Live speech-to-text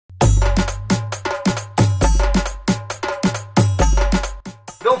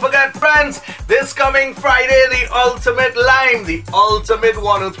presents this coming Friday the ultimate lime, the ultimate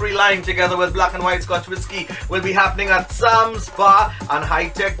 103 lime together with Black and White Scotch Whiskey will be happening at Sam's Bar and High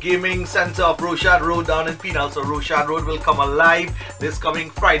Tech Gaming Center of Rochard Road down in Penal. So Rochard Road will come alive this coming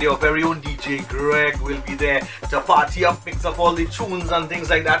Friday. Our very own DJ Greg will be there to party up, mix up all the tunes and things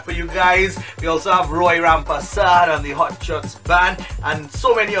like that for you guys. We also have Roy Rampasad and the Hot Shots Band, and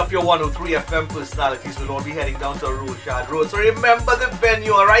so many of your 103 FM personalities will all be heading down to Rochard Road. So remember the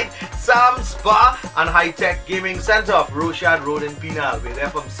venue, alright? Sam's Bar and High Tech Gaming Center of Rochard Road in Penal. We're there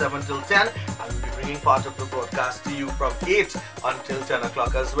from 7 till 10 and we'll be bringing part of the broadcast to you from 8 until 10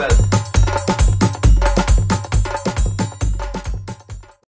 o'clock as well.